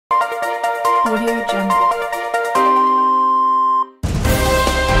Audio Jungle.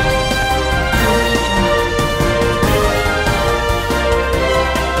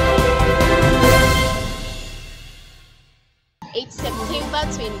 It's September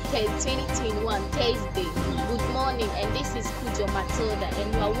 23rd, 2021, Thursday. Good morning, and this is Kujo Matilda,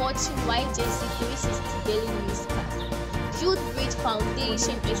 and you are watching YJC 360 Daily Newscast. Youth Bridge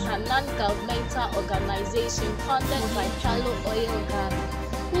Foundation is a non-governmental organization founded by Talo Oil Ghana,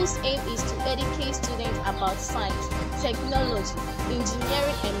 whose aim is to educate students about science, technology,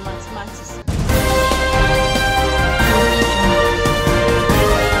 engineering, and mathematics.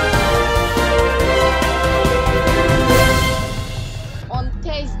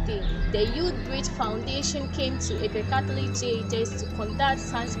 Thursday, the Youth Bridge Foundation came to Eikwe Catholic JHS to conduct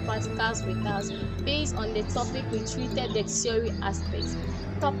science practicals with us based on the topic we treated the theory aspects.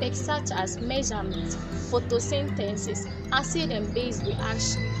 Topics such as measurement, photosynthesis, acid and base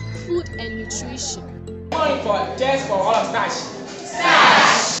reaction, food and nutrition,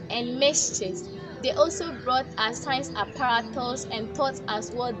 and mixtures. They also brought us science apparatus and taught us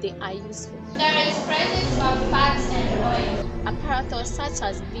what they are used for. There is presence of fats and oil. Apparatus such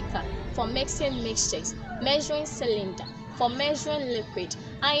as beaker for mixing mixtures, measuring cylinder for measuring liquid,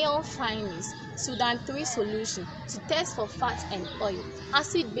 iron filings, Sudan 3 solution to test for fat and oil,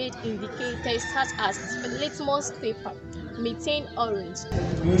 acid-base indicators such as litmus paper, methane orange.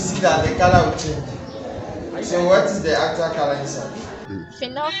 You see that the color will change. So what is the actual color inside?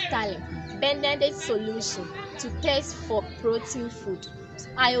 Phenolphthalein, Benedict solution to test for protein food,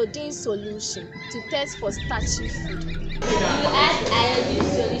 iodine solution to test for starchy food. You add iodine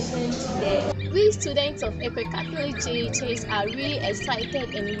solution to them. We students of Eikwe Catholic JHS are really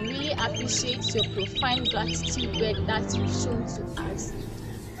excited and we really appreciate your profound gratitude work that you've shown to us.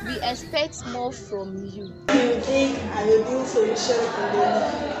 We expect more from you. You think iodine solution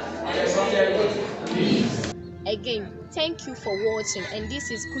Again, thank you for watching, and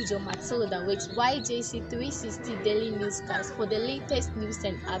this is Kujo Matilda with YJC 360 Daily Newscast for the latest news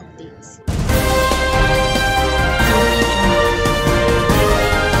and updates.